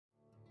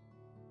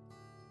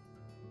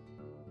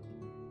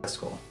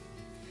School.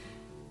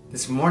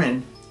 This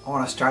morning I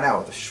want to start out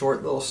with a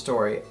short little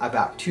story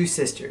about two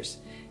sisters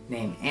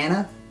named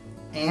Anna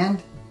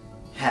and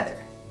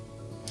Heather.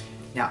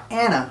 Now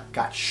Anna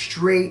got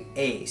straight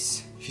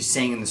A's. She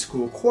sang in the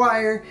school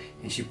choir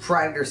and she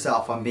prided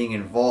herself on being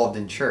involved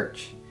in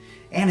church.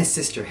 Anna's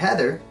sister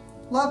Heather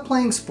loved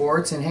playing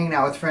sports and hanging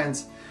out with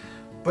friends,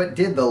 but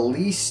did the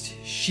least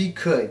she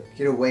could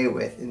get away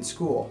with in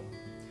school.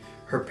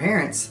 Her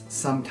parents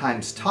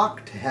sometimes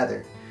talked to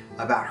Heather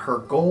about her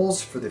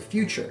goals for the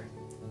future,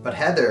 but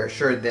Heather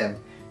assured them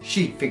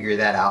she'd figure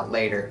that out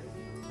later.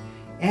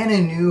 Anna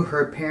knew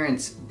her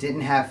parents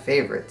didn't have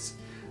favorites,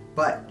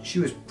 but she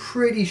was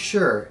pretty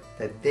sure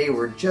that they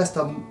were just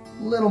a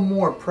little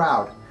more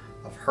proud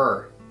of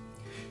her.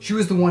 She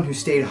was the one who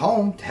stayed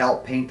home to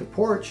help paint the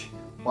porch,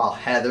 while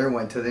Heather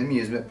went to the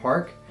amusement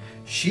park.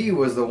 She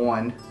was the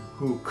one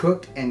who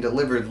cooked and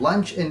delivered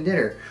lunch and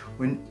dinner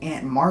when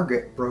Aunt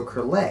Margaret broke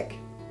her leg.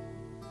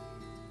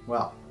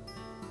 Well,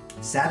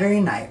 Saturday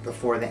night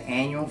before the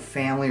annual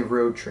family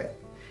road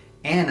trip,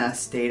 Anna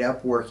stayed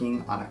up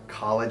working on a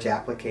college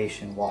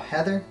application while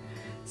Heather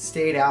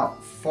stayed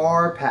out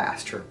far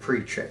past her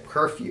pre-trip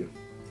curfew.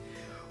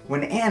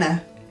 When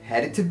Anna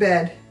headed to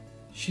bed,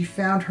 she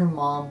found her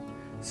mom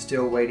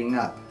still waiting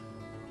up.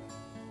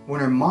 When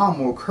her mom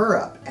woke her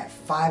up at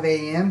 5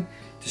 a.m.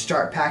 to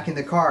start packing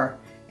the car,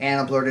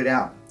 Anna blurted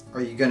out,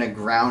 "Are you gonna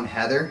ground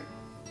Heather?"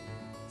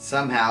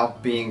 Somehow,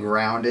 being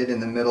grounded in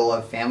the middle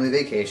of family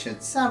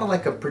vacation sounded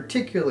like a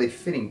particularly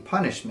fitting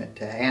punishment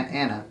to Aunt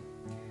Anna.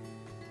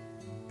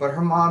 But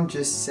her mom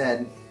just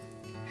said,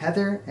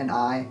 "Heather and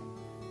I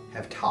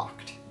have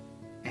talked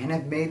and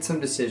have made some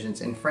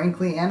decisions, and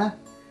frankly, Anna,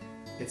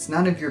 it's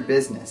none of your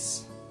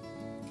business."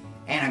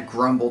 Anna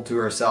grumbled to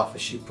herself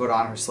as she put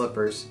on her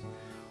slippers.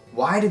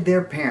 Why did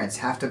their parents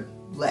have to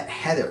let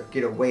Heather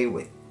get away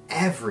with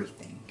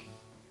everything?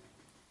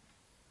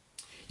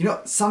 You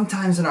know,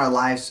 sometimes in our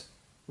lives,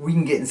 we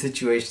can get in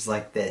situations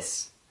like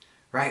this,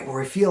 right?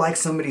 Where we feel like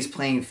somebody's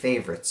playing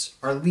favorites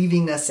or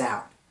leaving us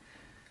out.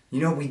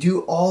 You know, we do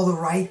all the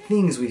right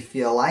things, we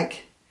feel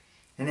like,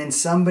 and then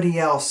somebody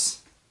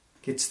else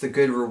gets the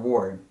good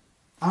reward.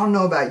 I don't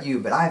know about you,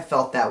 but I've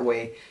felt that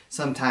way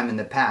sometime in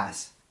the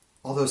past.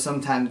 Although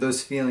sometimes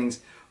those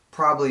feelings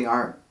probably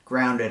aren't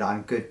grounded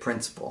on good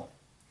principle.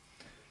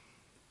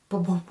 But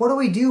what do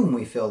we do when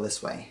we feel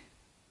this way?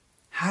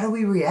 How do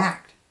we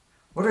react?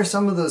 What are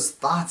some of those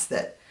thoughts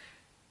that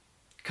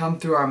come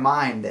through our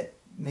mind that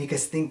make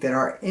us think that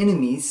our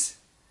enemies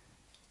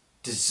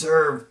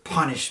deserve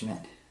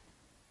punishment,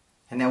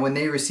 and that when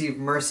they receive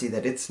mercy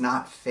that it's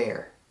not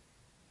fair?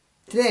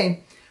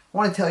 Today, I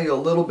want to tell you a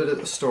little bit of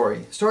a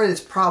story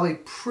that's probably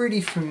pretty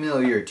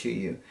familiar to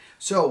you.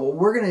 So what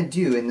we're going to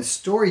do in the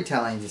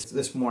storytelling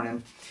this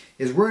morning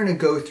is we're going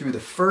to go through the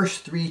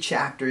first 3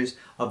 chapters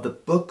of the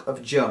book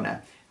of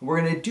Jonah. And we're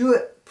going to do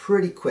it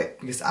pretty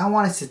quick because I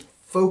want us to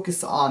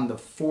focus on the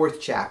 4th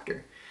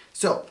chapter.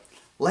 So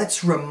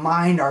let's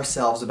remind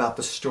ourselves about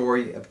the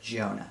story of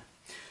Jonah.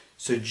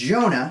 So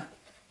Jonah,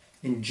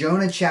 in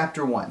Jonah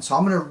chapter 1. So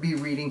I'm going to be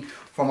reading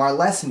from our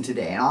lesson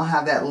today, and I'll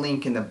have that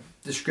link in the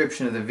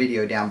description of the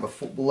video down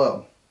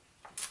below.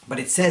 But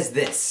it says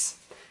this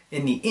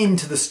in the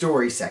into the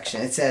story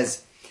section. It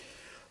says,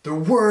 "The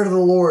word of the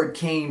Lord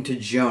came to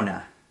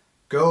Jonah.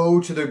 Go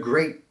to the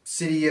great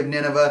city of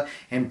Nineveh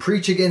and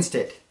preach against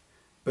it.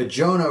 But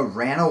Jonah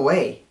ran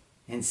away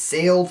and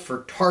sailed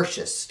for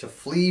Tarshish to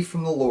flee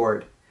from the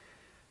Lord.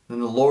 Then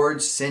the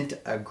Lord sent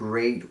a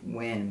great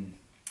wind.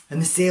 And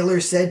the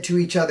sailors said to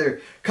each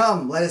other,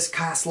 'Come, let us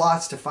cast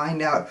lots to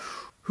find out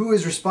who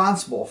is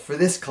responsible for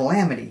this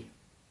calamity.'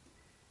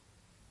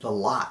 The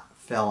lot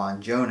fell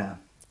on Jonah.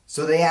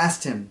 So they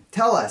asked him,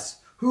 'Tell us,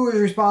 who is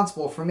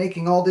responsible for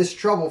making all this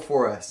trouble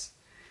for us?'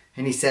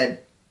 And he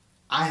said,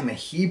 'I am a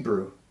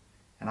Hebrew,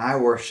 and I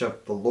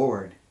worship the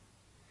Lord.'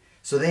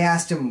 So they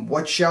asked him,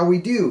 'What shall we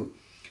do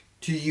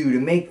to you to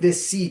make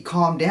this sea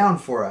calm down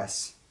for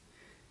us?'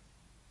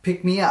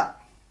 'Pick me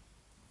up,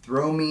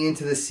 throw me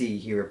into the sea,'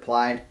 he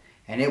replied,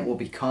 'and it will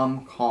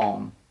become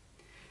calm.'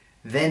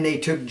 Then they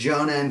took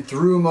Jonah and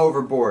threw him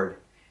overboard,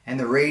 and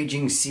the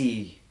raging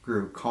sea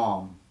grew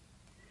calm.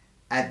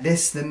 At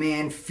this the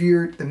men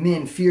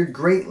feared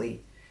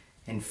greatly,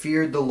 and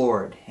feared the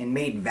Lord, and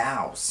made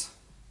vows.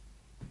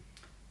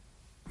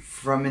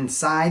 From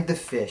inside the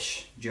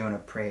fish, Jonah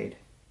prayed.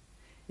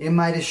 'In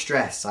my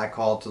distress I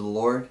called to the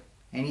Lord,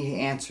 and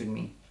he answered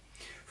me.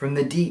 From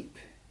the deep,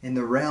 in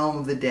the realm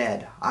of the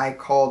dead, I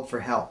called for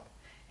help,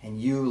 and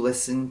you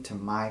listened to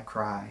my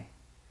cry.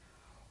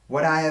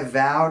 What I have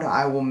vowed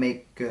I will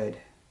make good.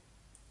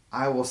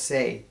 I will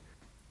say,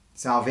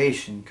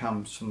 salvation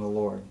comes from the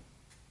Lord.'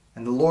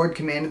 And the Lord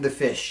commanded the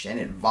fish, and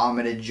it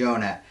vomited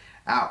Jonah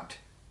out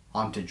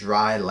onto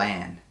dry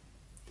land.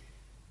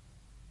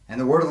 And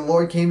the word of the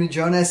Lord came to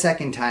Jonah a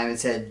second time and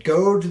said,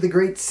 'Go to the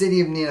great city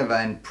of Nineveh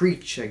and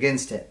preach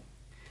against it.'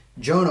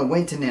 Jonah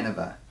went to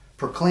Nineveh,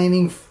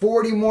 proclaiming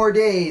 40 more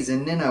days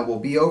and Nineveh will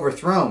be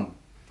overthrown.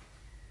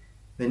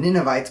 The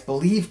Ninevites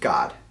believed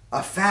God.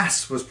 A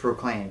fast was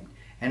proclaimed,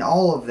 and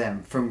all of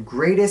them, from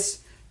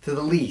greatest to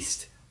the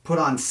least, put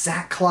on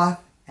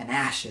sackcloth and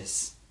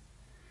ashes.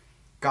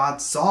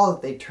 God saw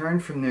that they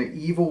turned from their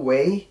evil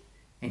way,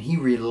 and he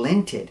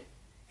relented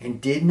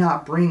and did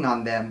not bring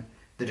on them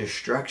the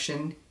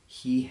destruction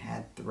he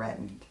had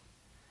threatened.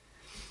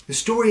 The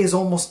story is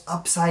almost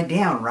upside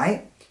down,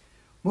 right?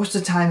 Most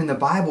of the time in the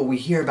Bible, we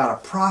hear about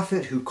a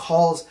prophet who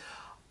calls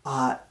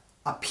a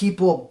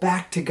people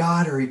back to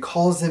God, or he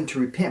calls them to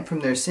repent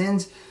from their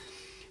sins.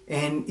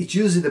 And it's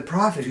usually the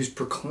prophet who's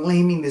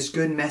proclaiming this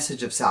good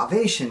message of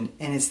salvation,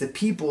 and it's the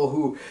people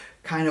who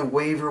kind of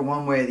waver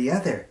one way or the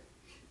other.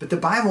 But the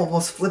Bible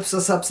almost flips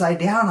us upside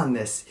down on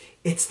this.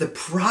 It's the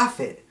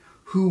prophet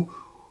who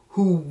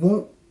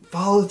won't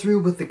follow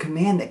through with the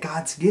command that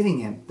God's giving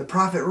him. The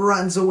prophet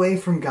runs away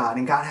from God,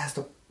 and God has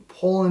to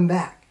pull him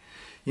back.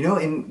 You know,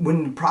 and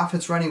when the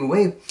prophet's running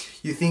away,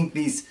 you think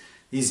these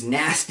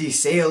nasty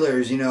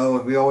sailors, you know,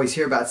 we always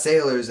hear about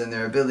sailors and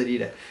their ability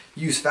to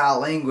use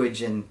foul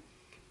language, and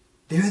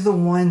they're the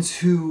ones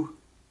who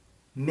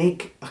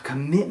make a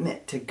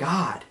commitment to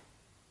God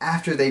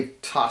after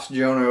they've tossed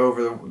Jonah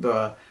over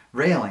the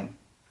railing.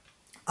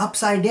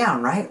 Upside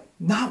down, right?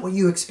 Not what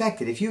you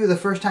expected. If you were the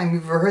first time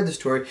you've ever heard the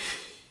story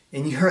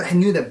and you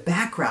knew the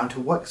background to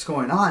what's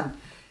going on,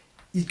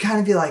 you'd kind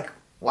of be like,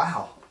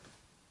 wow,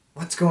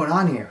 what's going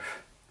on here?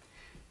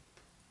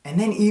 And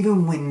then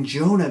even when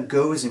Jonah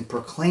goes and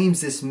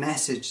proclaims this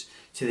message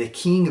to the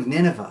king of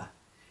Nineveh,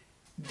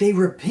 they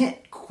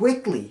repent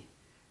quickly.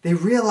 They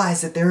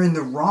realize that they're in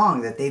the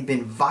wrong, that they've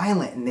been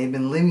violent and they've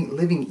been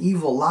living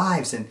evil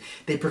lives, and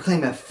they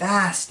proclaim a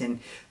fast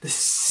and the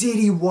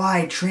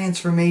citywide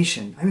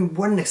transformation. I mean,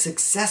 what a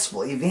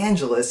successful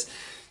evangelist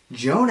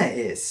Jonah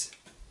is.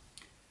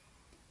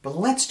 But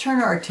let's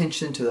turn our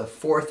attention to the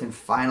fourth and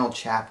final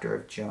chapter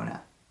of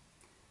Jonah,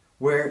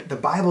 where the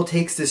Bible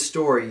takes this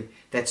story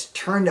that's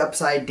turned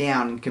upside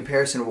down in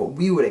comparison to what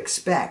we would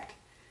expect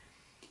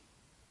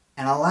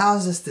and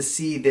allows us to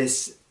see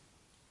this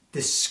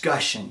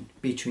discussion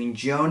between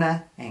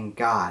Jonah and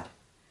God.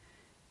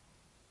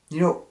 You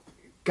know,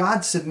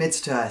 God submits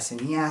to us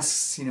and he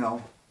asks, you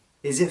know,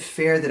 is it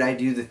fair that I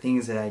do the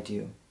things that I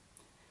do?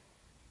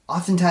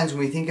 Oftentimes when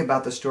we think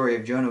about the story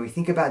of Jonah, we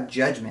think about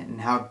judgment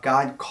and how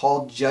God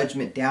called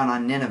judgment down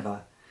on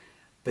Nineveh,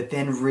 but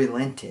then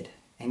relented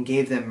and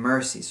gave them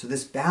mercy. So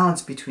this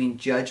balance between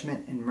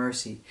judgment and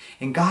mercy.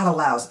 And God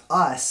allows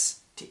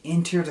us to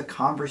enter the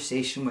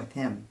conversation with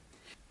him,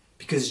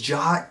 because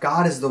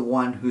God is the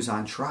one who's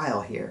on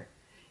trial here.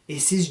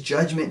 Is his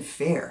judgment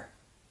fair?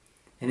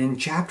 And in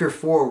chapter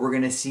 4, we're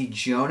going to see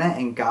Jonah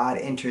and God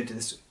enter into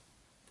this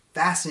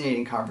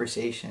fascinating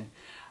conversation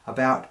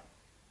about,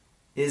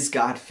 is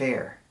God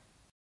fair?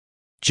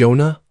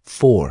 Jonah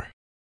 4.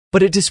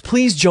 But it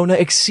displeased Jonah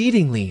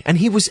exceedingly, and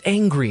he was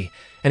angry.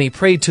 And he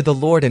prayed to the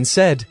Lord and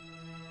said,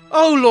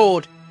 O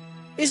Lord,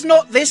 is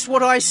not this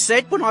what I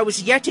said when I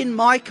was yet in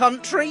my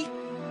country?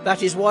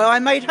 That is why I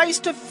made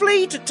haste to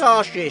flee to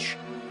Tarshish.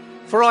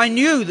 For I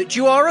knew that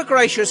you are a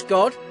gracious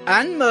God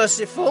and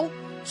merciful,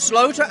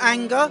 slow to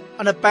anger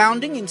and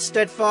abounding in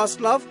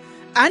steadfast love,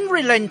 and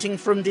relenting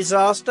from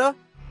disaster.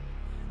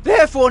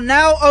 Therefore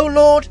now, O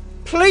Lord,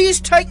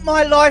 please take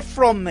my life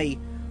from me,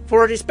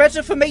 for it is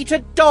better for me to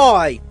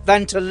die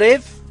than to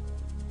live.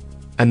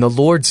 And the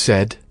Lord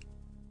said,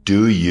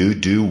 Do you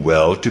do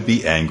well to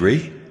be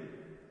angry?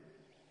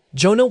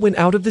 Jonah went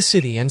out of the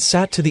city and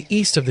sat to the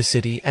east of the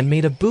city and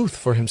made a booth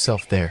for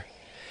himself there.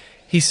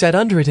 He sat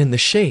under it in the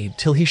shade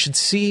till he should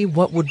see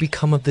what would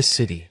become of the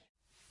city.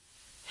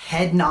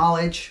 Head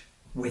knowledge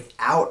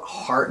without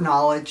heart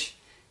knowledge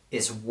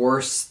is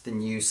worse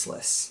than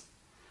useless.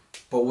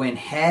 But when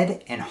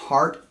head and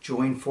heart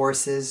join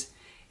forces,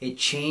 it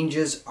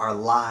changes our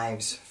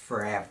lives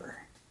forever.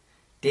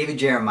 David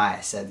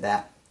Jeremiah said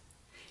that.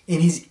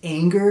 In his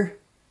anger,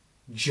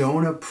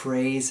 Jonah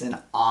prays an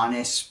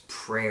honest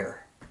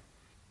prayer.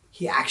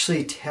 He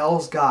actually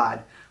tells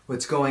God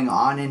what's going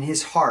on in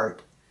his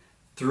heart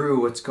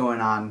through what's going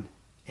on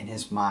in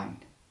his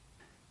mind.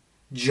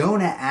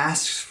 Jonah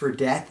asks for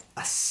death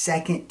a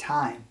second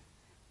time.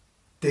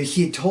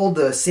 He had told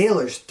the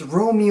sailors,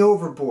 throw me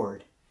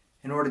overboard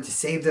in order to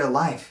save their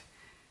life.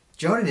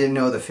 Jonah didn't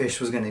know the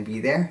fish was going to be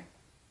there.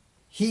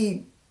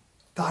 He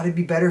thought it'd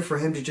be better for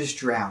him to just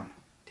drown,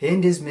 to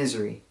end his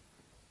misery.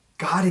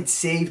 God had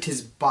saved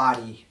his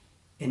body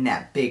in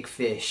that big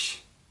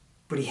fish,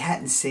 but he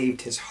hadn't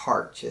saved his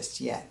heart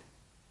just yet.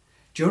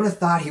 Jonah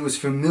thought he was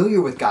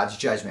familiar with God's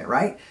judgment,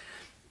 right?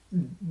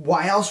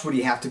 Why else would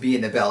he have to be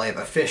in the belly of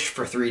a fish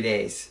for 3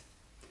 days?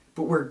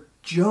 But where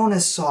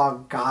Jonah saw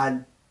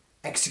God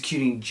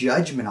executing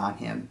judgment on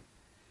him,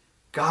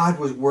 God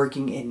was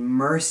working in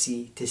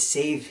mercy to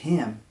save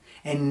him,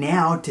 and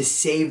now to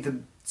save the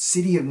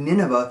city of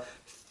Nineveh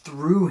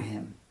through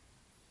him.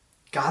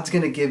 God's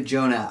going to give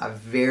Jonah a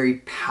very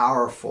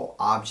powerful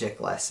object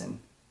lesson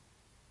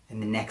in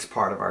the next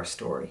part of our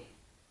story.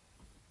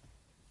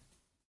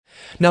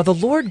 Now the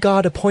Lord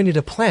God appointed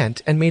a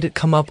plant and made it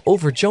come up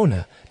over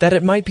Jonah, that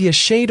it might be a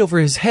shade over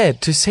his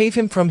head to save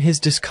him from his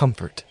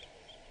discomfort.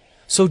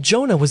 So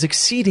Jonah was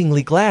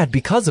exceedingly glad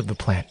because of the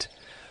plant.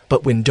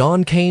 But when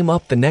dawn came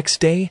up the next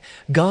day,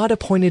 God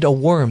appointed a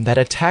worm that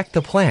attacked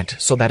the plant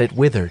so that it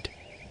withered.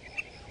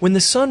 When the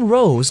sun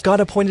rose, God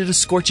appointed a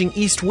scorching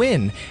east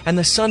wind, and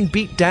the sun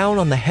beat down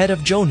on the head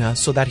of Jonah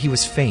so that he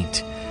was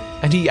faint.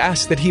 And he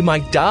asked that he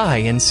might die,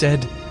 and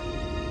said,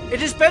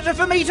 It is better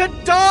for me to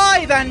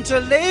die than to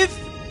live.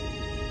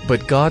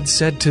 But God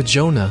said to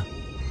Jonah,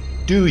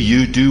 Do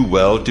you do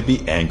well to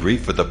be angry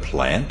for the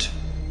plant?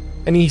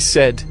 and he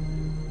said,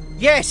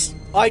 Yes,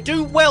 I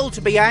do well to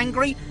be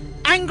angry,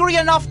 angry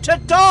enough to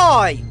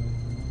die.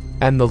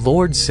 And the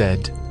Lord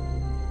said,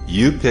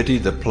 You pity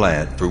the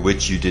plant for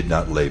which you did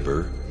not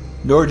labor,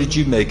 nor did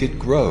you make it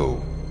grow,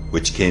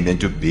 which came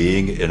into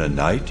being in a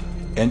night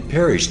and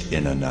perished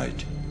in a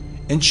night.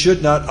 And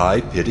should not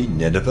I pity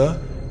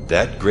Nineveh,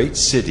 that great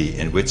city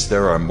in which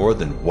there are more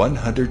than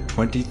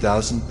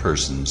 120,000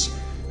 persons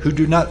who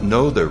do not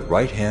know their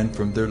right hand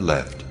from their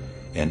left,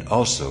 and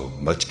also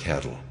much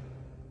cattle?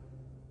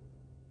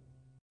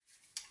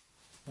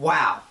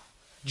 Wow,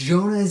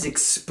 Jonah is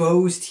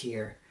exposed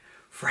here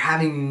for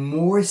having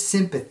more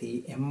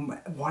sympathy and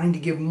wanting to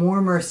give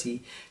more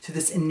mercy to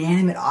this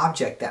inanimate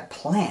object, that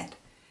plant,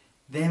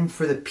 than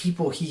for the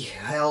people he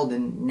held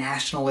in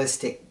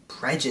nationalistic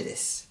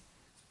prejudice.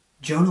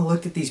 Jonah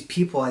looked at these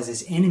people as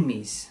his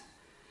enemies,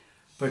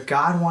 but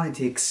God wanted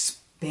to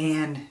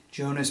expand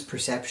Jonah's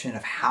perception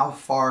of how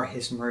far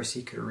his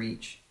mercy could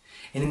reach.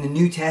 And in the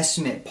New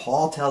Testament,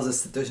 Paul tells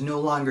us that there's no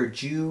longer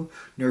Jew,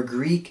 nor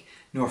Greek,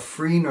 nor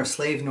free, nor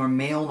slave, nor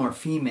male, nor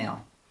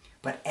female,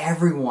 but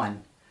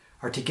everyone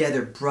are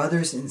together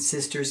brothers and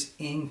sisters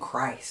in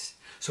Christ.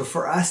 So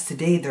for us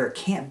today, there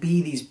can't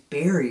be these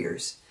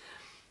barriers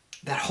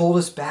that hold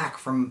us back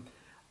from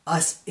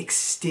us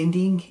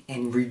extending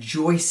and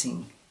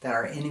rejoicing that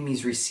our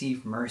enemies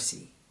receive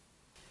mercy.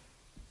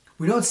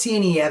 We don't see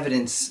any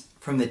evidence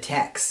from the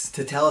text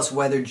to tell us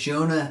whether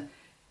Jonah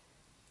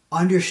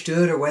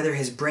understood or whether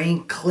his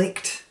brain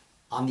clicked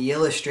on the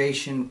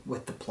illustration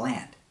with the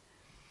plant.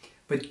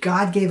 But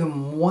God gave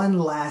him one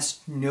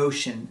last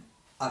notion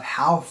of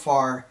how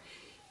far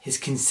his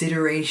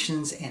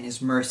considerations and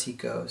his mercy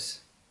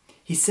goes.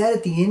 He said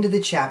at the end of the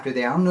chapter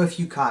there, I don't know if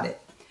you caught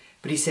it,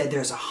 but he said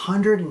there's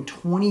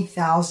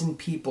 120,000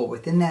 people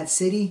within that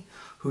city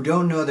who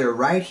don't know their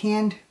right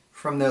hand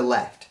from their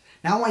left.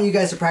 Now I want you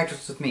guys to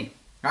practice with me,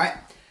 all right?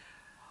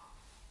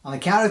 On the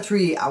count of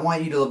 3, I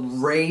want you to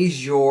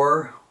raise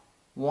your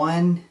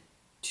 1,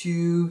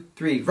 2,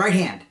 3, right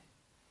hand.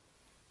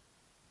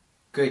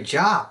 Good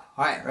job.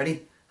 All right, ready?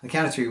 On the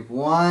count of 3,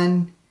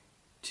 1,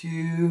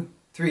 2,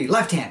 3,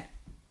 left hand.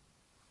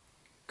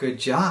 Good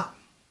job.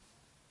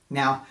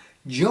 Now,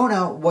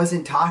 Jonah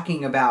wasn't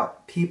talking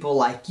about people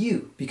like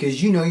you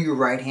because you know your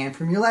right hand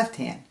from your left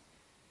hand.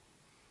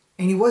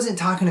 And he wasn't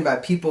talking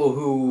about people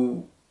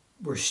who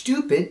were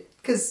stupid,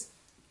 because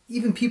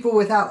even people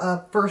without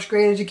a first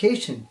grade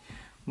education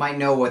might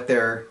know what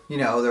their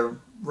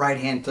right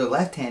hand to their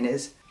left hand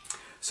is.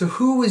 So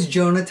who was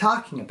Jonah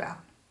talking about?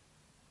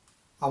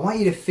 I want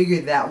you to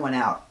figure that one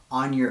out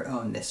on your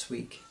own this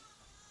week.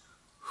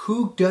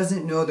 Who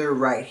doesn't know their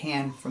right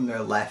hand from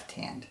their left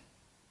hand?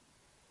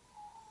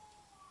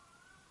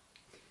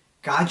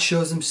 God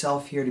shows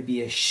himself here to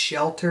be a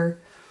shelter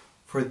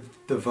for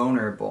the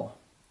vulnerable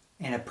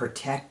and a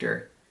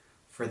protector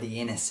for the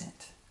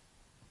innocent.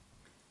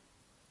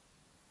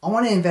 I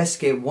want to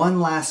investigate one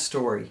last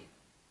story.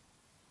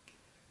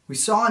 We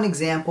saw an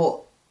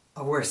example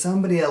of where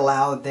somebody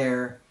allowed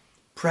their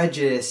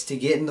prejudice to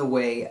get in the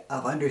way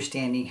of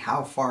understanding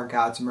how far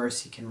God's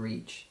mercy can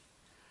reach.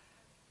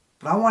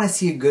 But I want to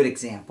see a good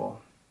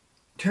example.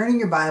 Turning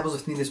your Bibles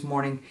with me this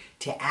morning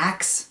to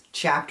Acts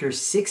chapter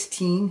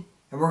 16,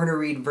 and we're going to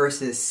read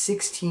verses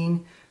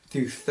 16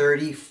 through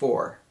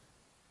 34.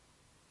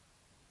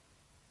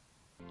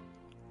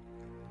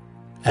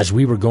 As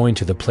we were going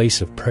to the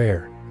place of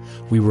prayer,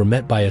 we were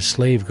met by a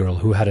slave girl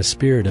who had a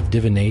spirit of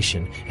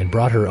divination and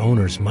brought her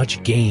owners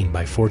much gain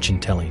by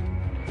fortune-telling.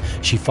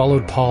 She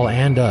followed Paul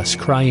and us,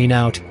 crying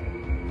out,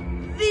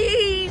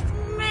 These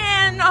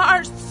men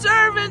are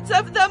servants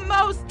of the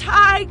Most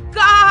High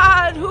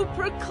God, who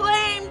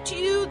proclaim to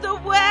you the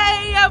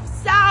way of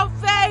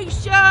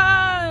salvation.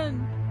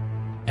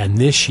 And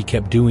this she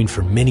kept doing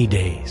for many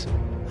days.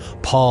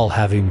 Paul,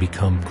 having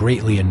become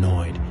greatly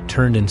annoyed,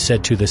 turned and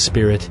said to the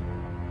spirit,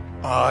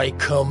 I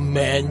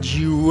command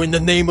you in the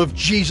name of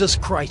Jesus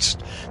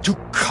Christ to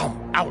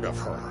come out of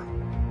her.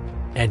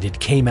 And it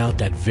came out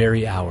that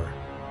very hour.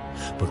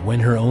 But when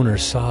her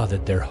owners saw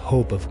that their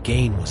hope of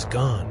gain was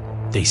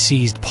gone, they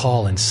seized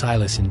Paul and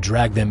Silas and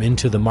dragged them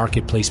into the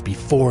marketplace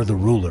before the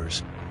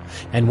rulers.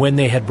 And when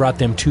they had brought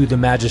them to the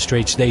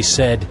magistrates, they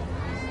said,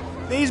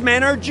 These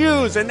men are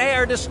Jews, and they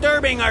are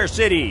disturbing our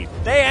city.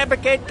 They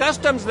advocate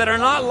customs that are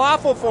not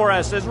lawful for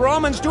us as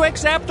Romans to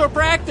accept or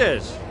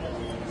practice.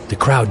 The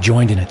crowd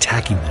joined in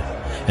attacking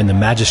them, and the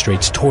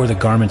magistrates tore the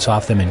garments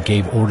off them and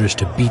gave orders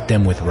to beat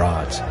them with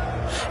rods.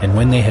 And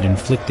when they had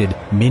inflicted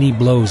many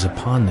blows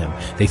upon them,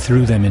 they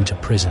threw them into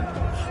prison,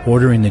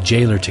 ordering the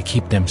jailer to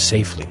keep them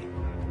safely.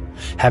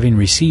 Having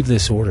received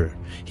this order,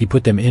 he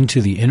put them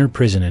into the inner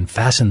prison and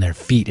fastened their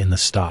feet in the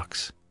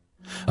stocks.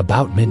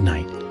 About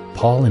midnight,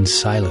 Paul and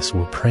Silas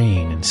were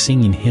praying and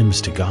singing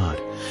hymns to God,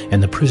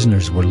 and the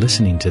prisoners were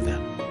listening to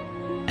them.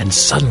 And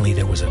suddenly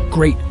there was a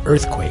great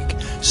earthquake,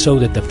 so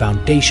that the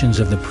foundations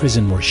of the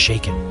prison were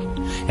shaken.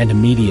 And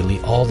immediately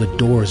all the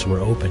doors were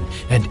opened,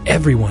 and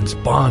everyone's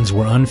bonds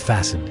were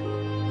unfastened.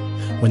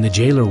 When the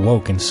jailer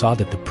woke and saw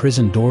that the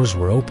prison doors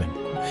were open,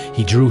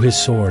 he drew his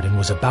sword and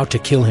was about to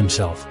kill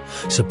himself,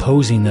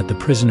 supposing that the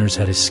prisoners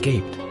had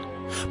escaped.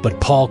 But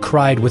Paul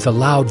cried with a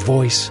loud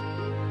voice,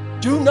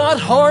 Do not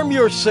harm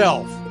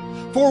yourself,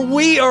 for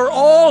we are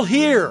all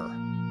here.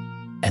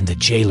 And the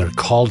jailer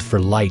called for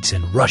lights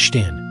and rushed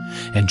in,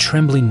 and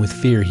trembling with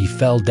fear he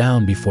fell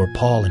down before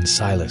Paul and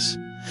Silas.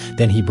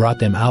 Then he brought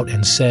them out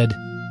and said,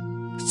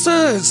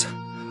 Sirs,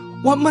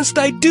 what must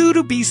I do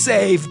to be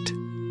saved?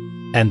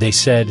 And they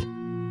said,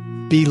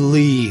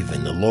 Believe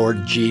in the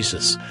Lord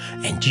Jesus,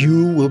 and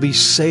you will be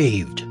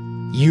saved,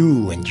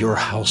 you and your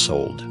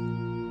household.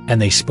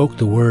 And they spoke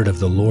the word of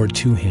the Lord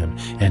to him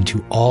and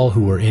to all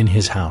who were in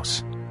his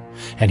house.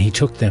 And he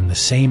took them the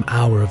same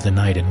hour of the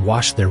night and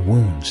washed their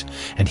wounds,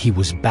 and he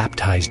was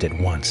baptized at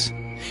once,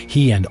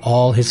 he and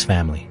all his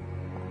family.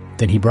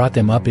 Then he brought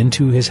them up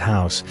into his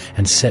house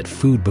and set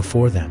food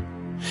before them.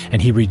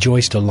 And he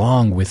rejoiced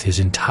along with his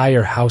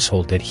entire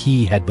household that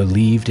he had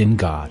believed in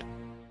God.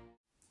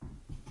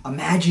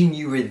 Imagine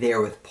you were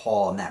there with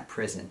Paul in that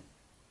prison.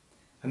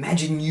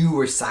 Imagine you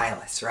were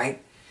Silas,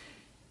 right?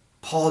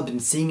 Paul had been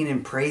singing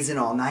and praising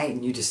all night,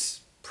 and you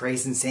just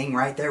praise and sing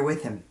right there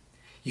with him.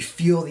 You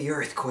feel the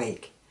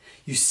earthquake.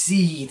 You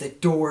see the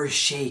doors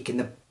shake and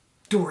the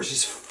doors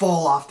just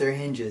fall off their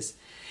hinges.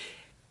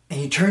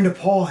 And you turn to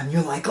Paul and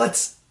you're like,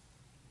 let's...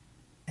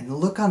 And the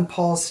look on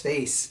Paul's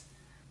face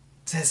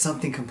says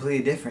something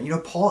completely different. You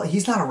know, Paul,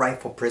 he's not a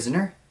rightful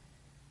prisoner.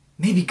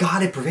 Maybe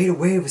God had provided a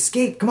way of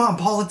escape. Come on,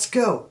 Paul, let's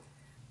go.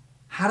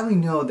 How do we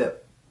know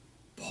that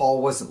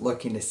Paul wasn't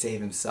looking to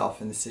save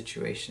himself in the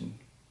situation?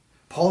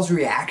 Paul's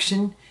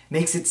reaction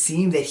makes it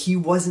seem that he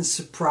wasn't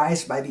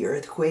surprised by the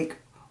earthquake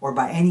or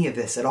by any of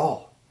this at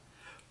all.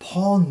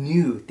 Paul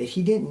knew that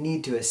he didn't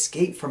need to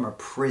escape from a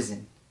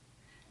prison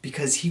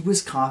because he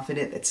was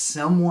confident that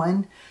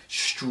someone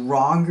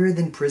stronger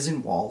than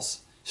prison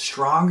walls,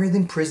 stronger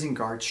than prison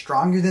guards,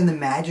 stronger than the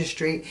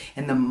magistrate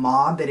and the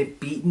mob that had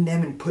beaten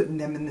them and put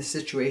them in this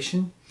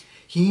situation,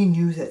 he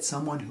knew that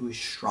someone who was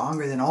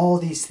stronger than all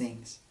these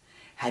things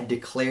had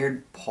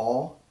declared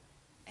Paul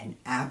an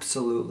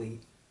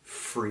absolutely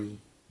free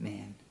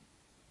man.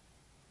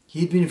 He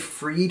had been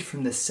freed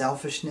from the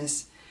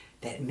selfishness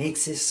that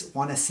makes us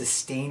want to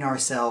sustain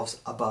ourselves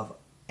above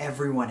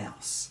everyone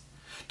else,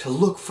 to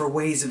look for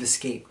ways of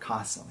escape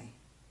constantly.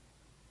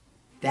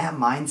 That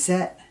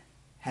mindset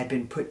had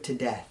been put to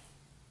death.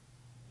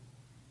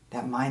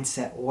 That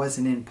mindset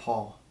wasn't in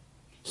Paul.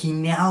 He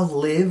now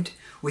lived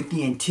with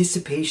the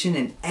anticipation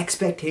and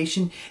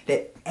expectation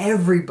that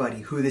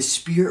everybody who the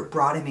Spirit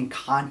brought him in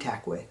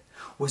contact with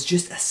was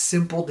just a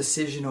simple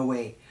decision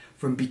away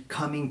from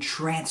becoming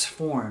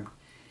transformed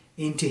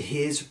into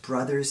his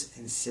brothers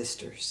and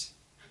sisters.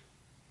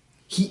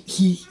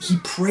 He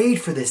prayed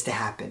for this to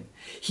happen.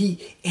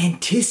 He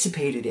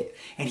anticipated it,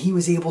 and he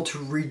was able to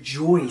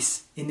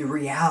rejoice in the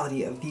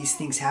reality of these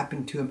things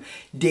happening to him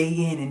day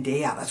in and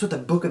day out. That's what the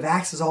book of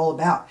Acts is all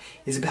about.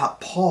 It's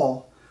about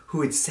Paul,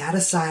 who had set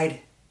aside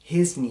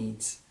his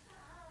needs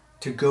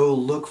to go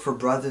look for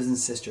brothers and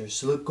sisters,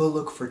 to go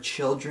look for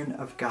children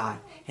of God,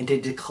 and to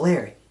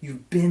declare,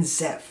 you've been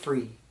set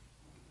free.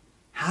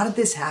 How did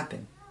this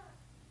happen?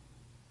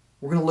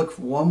 We're going to look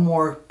for one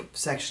more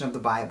section of the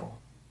Bible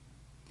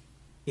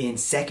in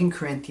 2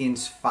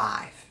 Corinthians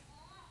 5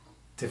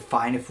 to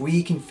find if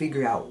we can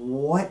figure out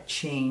what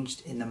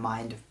changed in the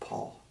mind of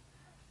Paul.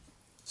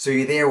 So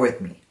you're there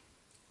with me.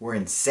 We're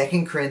in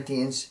 2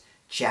 Corinthians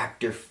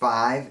chapter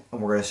 5,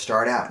 and we're going to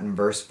start out in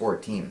verse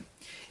 14.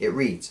 It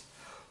reads,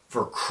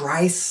 "For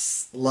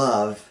Christ's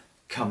love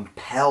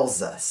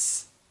compels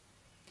us."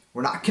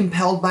 We're not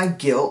compelled by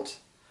guilt,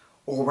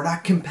 or we're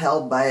not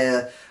compelled by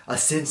a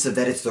sense of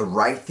that it's the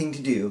right thing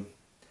to do.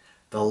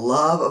 The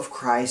love of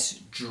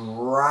Christ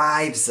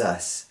drives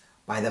us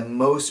by the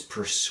most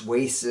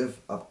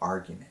persuasive of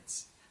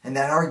arguments. And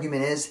that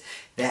argument is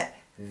that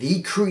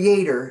the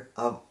creator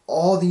of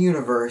all the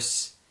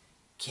universe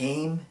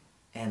came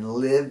and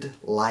lived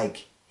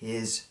like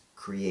his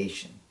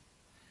creation.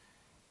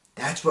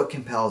 That's what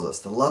compels us,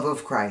 the love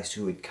of Christ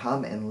who would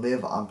come and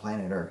live on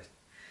planet Earth.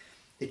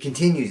 It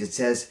continues, it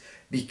says,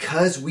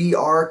 because we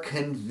are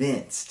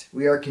convinced.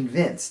 We are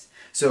convinced.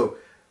 So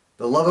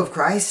the love of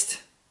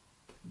Christ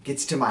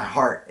gets to my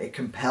heart. It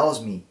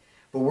compels me.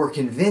 But we're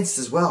convinced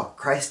as well.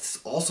 Christ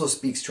also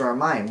speaks to our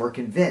mind. We're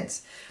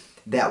convinced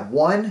that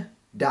one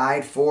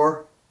died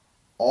for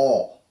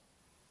all.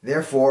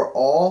 Therefore,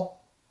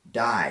 all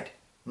died.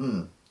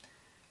 Getting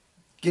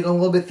a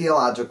little bit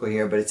theological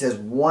here, but it says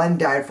one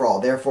died for all.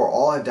 Therefore,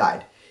 all have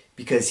died.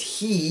 Because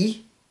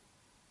he,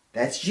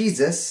 that's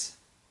Jesus,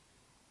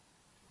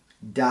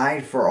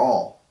 died for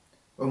all.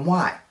 And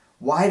why?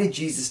 Why did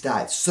Jesus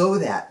die? So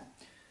that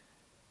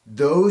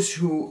those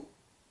who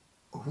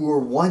who were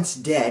once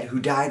dead, who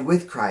died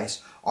with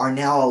Christ, are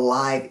now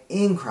alive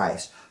in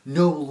Christ,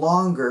 no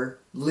longer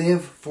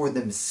live for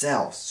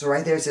themselves. So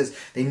right there it says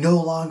they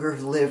no longer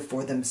live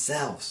for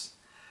themselves,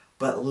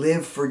 but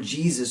live for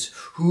Jesus,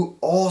 who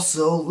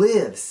also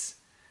lives.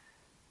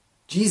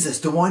 Jesus,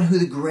 the one who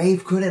the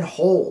grave couldn't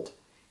hold.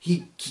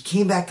 He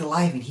came back to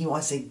life, and he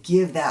wants to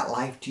give that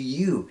life to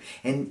you.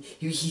 And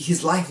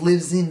his life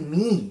lives in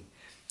me.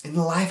 In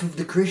the life of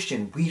the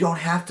Christian, we don't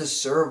have to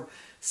serve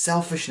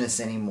selfishness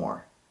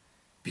anymore.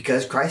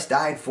 Because Christ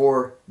died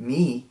for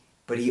me,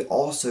 but he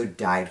also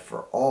died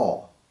for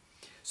all.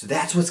 So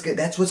that's what's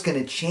going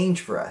to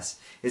change for us.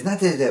 It's not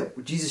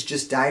that Jesus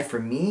just died for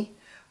me,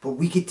 but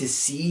we get to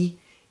see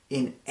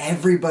in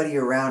everybody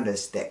around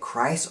us that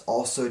Christ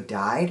also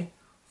died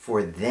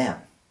for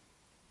them.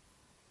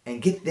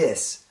 And get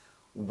this,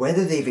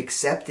 whether they've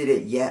accepted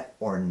it yet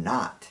or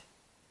not,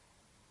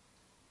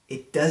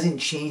 it doesn't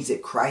change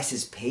that Christ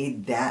has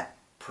paid that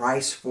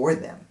price for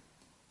them.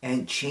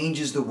 And it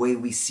changes the way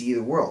we see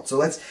the world. So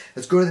let's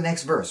go to the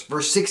next verse.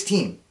 Verse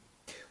 16.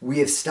 We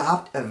have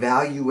stopped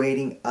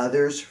evaluating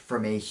others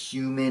from a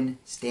human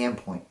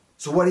standpoint.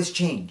 So what has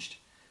changed?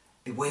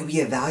 The way we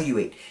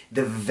evaluate.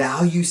 The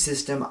value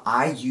system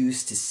I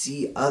use to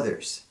see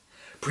others.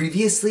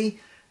 Previously,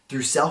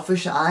 through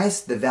selfish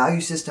eyes, the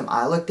value system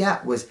I looked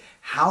at was,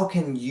 how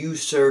can you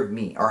serve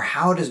me? Or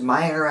how does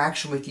my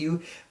interaction with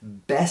you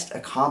best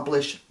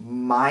accomplish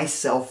my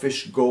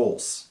selfish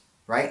goals?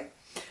 Right?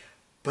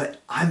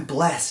 But I'm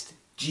blessed.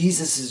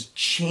 Jesus has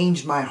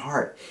changed my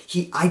heart.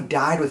 I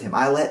died with him.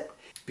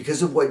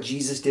 Because of what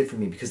Jesus did for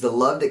me, because the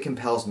love that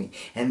compels me,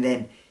 and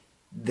then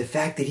the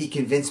fact that he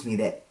convinced me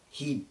that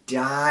he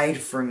died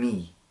for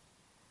me,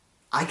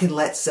 I can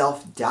let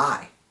self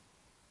die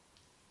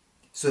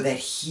so that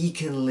he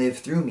can live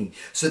through me.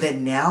 So that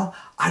now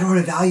I don't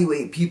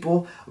evaluate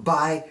people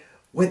by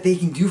what they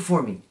can do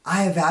for me.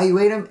 I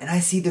evaluate them and I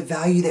see the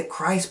value that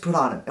Christ put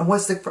on them. And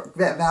what's that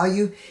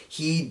value?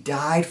 He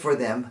died for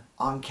them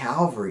on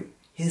Calvary.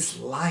 His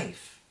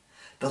life.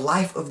 The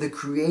life of the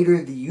creator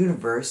of the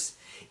universe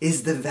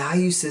is the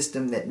value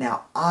system that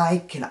now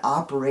I can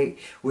operate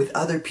with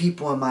other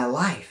people in my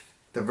life.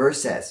 The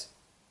verse says,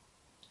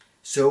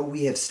 so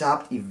we have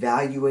stopped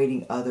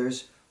evaluating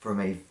others from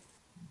a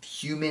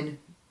human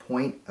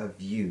point of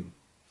view.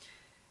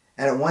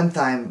 At one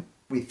time,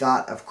 we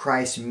thought of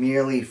Christ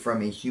merely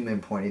from a human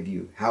point of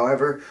view.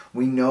 However,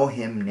 we know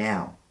him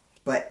now.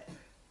 But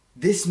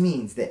this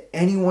means that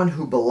anyone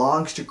who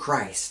belongs to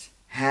Christ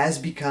has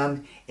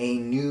become a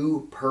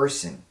new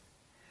person.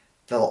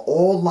 The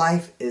old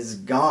life is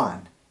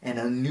gone and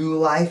a new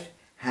life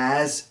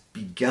has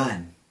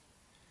begun.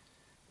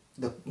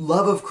 The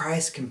love of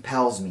Christ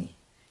compels me.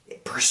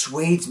 It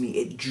persuades me.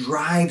 It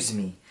drives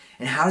me.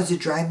 And how does it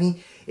drive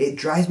me? It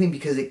drives me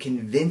because it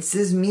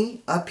convinces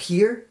me up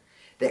here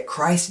that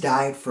Christ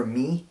died for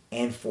me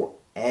and for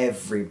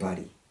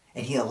everybody.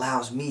 And he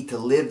allows me to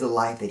live the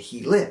life that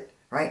he lived,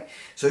 right?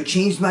 So it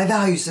changed my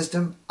value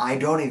system. I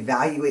don't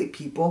evaluate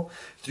people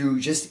through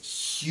just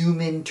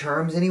human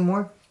terms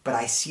anymore, but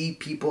I see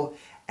people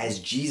as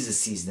Jesus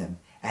sees them,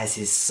 as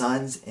his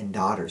sons and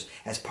daughters,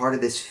 as part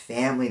of this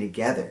family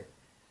together.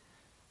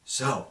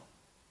 So,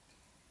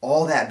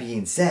 all that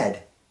being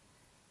said,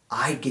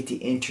 I get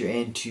to enter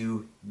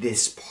into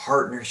this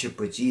partnership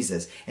with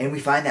Jesus. And we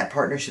find that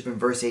partnership in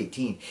verse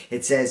 18.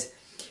 It says,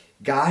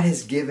 God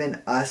has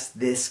given us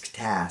this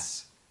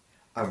task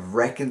of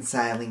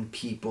reconciling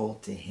people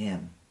to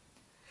him.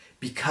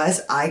 Because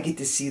I get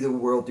to see the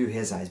world through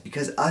his eyes,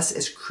 because us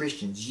as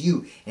Christians,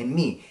 you and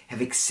me, have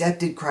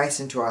accepted Christ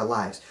into our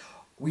lives,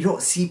 we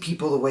don't see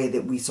people the way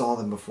that we saw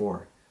them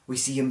before. We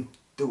see him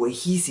the way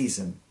he sees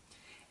them.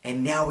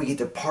 And now we get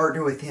to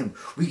partner with him.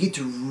 We get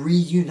to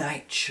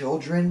reunite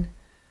children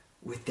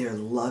with their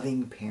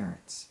loving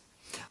parents.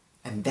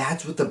 And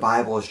that's what the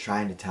Bible is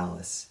trying to tell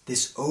us.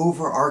 This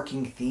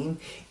overarching theme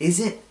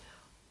isn't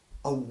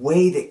a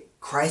way that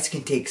Christ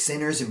can take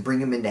sinners and bring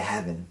them into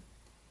heaven.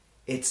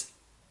 It's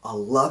a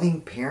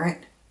loving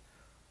parent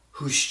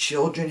whose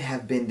children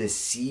have been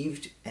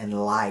deceived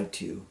and lied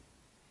to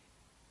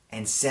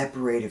and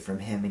separated from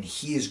him, and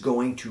he is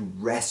going to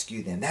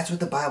rescue them. That's what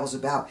the Bible's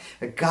about.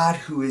 A God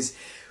who is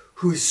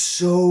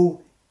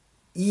so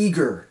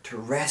eager to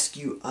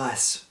rescue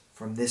us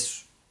from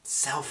this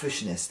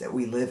selfishness that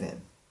we live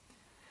in.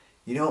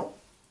 You know,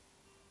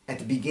 at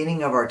the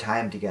beginning of our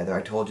time together,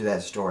 I told you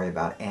that story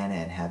about Anna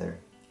and Heather.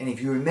 And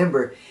if you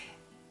remember,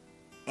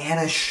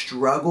 Anna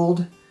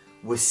struggled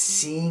with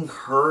seeing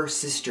her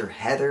sister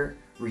Heather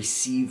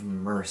receive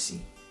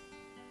mercy.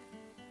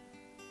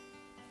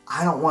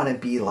 I don't want to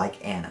be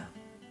like Anna,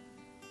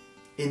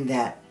 in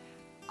that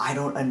I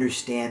don't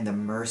understand the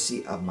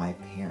mercy of my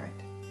parent.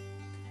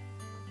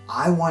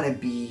 I want to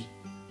be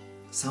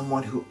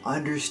someone who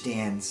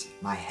understands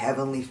my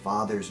Heavenly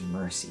Father's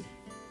mercy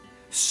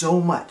so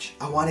much.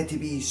 I want it to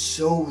be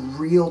so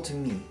real to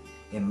me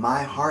in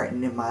my heart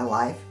and in my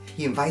life.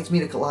 He invites me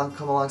to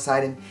come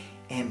alongside him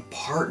and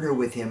partner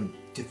with him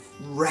to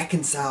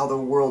reconcile the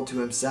world to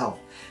himself.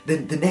 The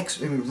next,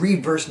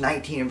 read verse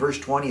 19 and verse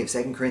 20 of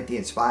 2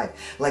 Corinthians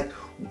 5. Like,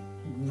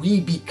 we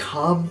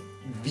become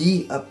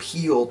the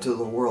appeal to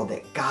the world,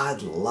 that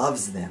God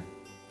loves them.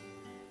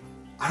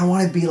 I don't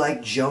want to be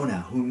like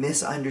Jonah, who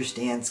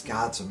misunderstands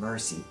God's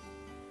mercy,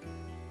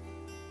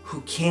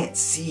 who can't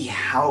see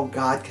how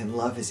God can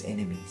love his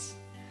enemies.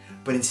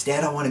 But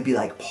instead, I want to be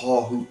like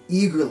Paul, who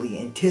eagerly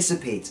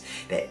anticipates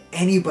that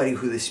anybody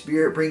who the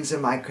Spirit brings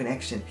in my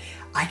connection,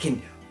 I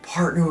can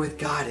partner with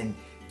God and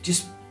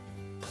just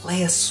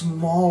play a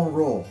small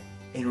role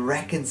in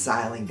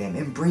reconciling them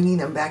and bringing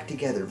them back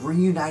together,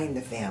 reuniting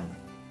the family.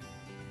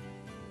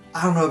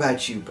 I don't know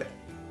about you, but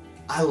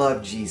I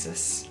love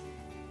Jesus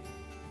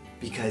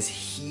because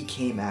he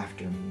came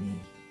after me.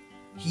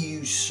 He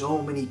used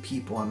so many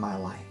people in my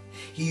life.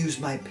 He used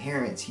my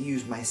parents, he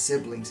used my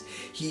siblings,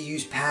 he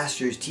used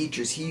pastors,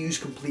 teachers, he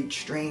used complete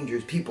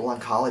strangers, people on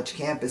college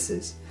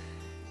campuses.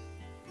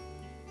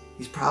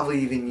 He's probably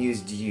even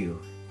used you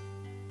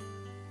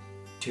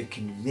to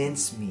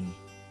convince me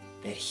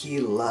that he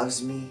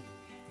loves me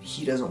and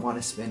he doesn't want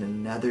to spend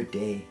another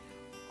day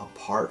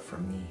apart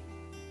from me.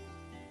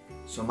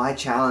 So my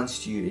challenge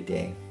to you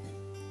today,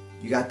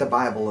 you got the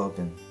Bible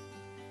open,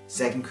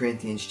 2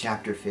 Corinthians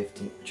chapter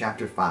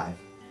 5,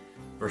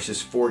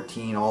 verses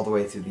 14 all the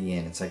way through the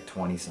end. It's like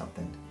 20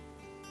 something.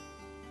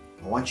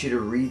 I want you to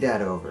read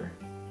that over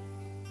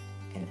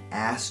and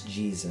ask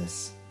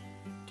Jesus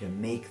to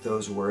make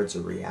those words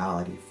a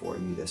reality for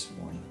you this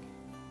morning.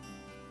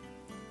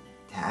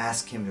 To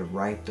ask him to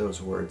write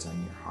those words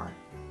on your heart.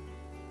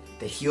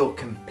 That he'll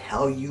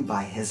compel you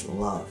by his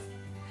love.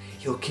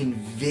 He'll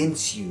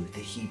convince you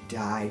that he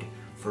died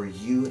for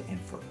you and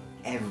for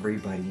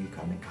everybody you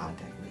come in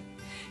contact with.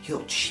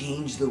 He'll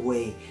change the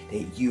way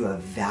that you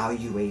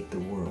evaluate the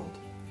world,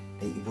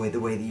 the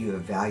way that you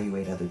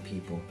evaluate other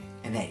people,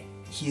 and that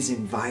he's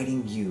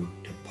inviting you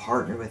to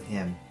partner with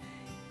him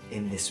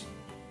in this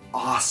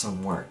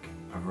awesome work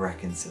of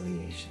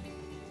reconciliation.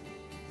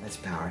 Let's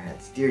bow our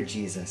heads. Dear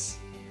Jesus,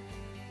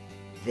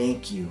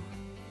 thank you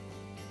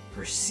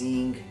for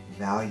seeing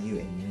value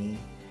in me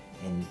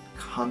and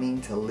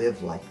coming to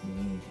live like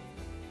me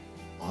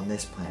on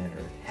this planet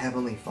Earth.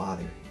 Heavenly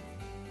Father,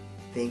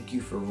 thank you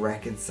for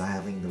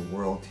reconciling the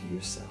world to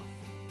yourself,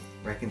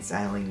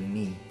 reconciling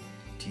me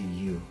to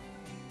you,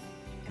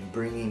 and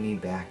bringing me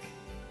back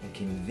and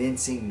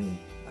convincing me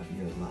of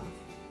your love.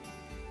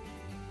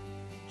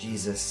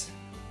 Jesus,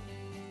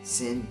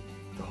 send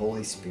the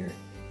Holy Spirit.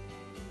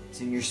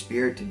 Send your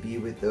Spirit to be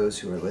with those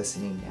who are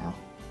listening now.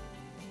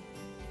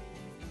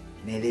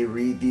 May they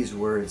read these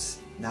words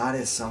not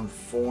as some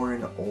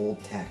foreign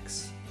old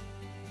text,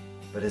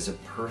 but as a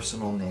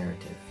personal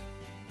narrative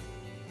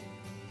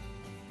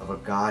of a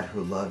God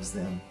who loves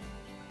them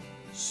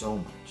so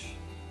much.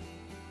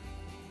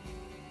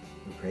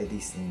 We pray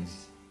these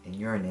things in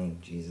your name,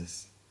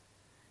 Jesus.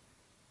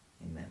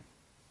 Amen.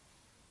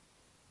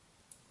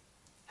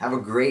 Have a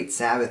great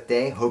Sabbath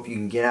day. Hope you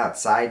can get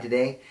outside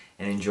today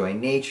and enjoy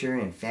nature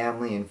and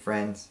family and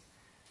friends.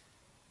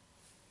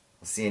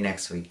 We'll see you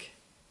next week.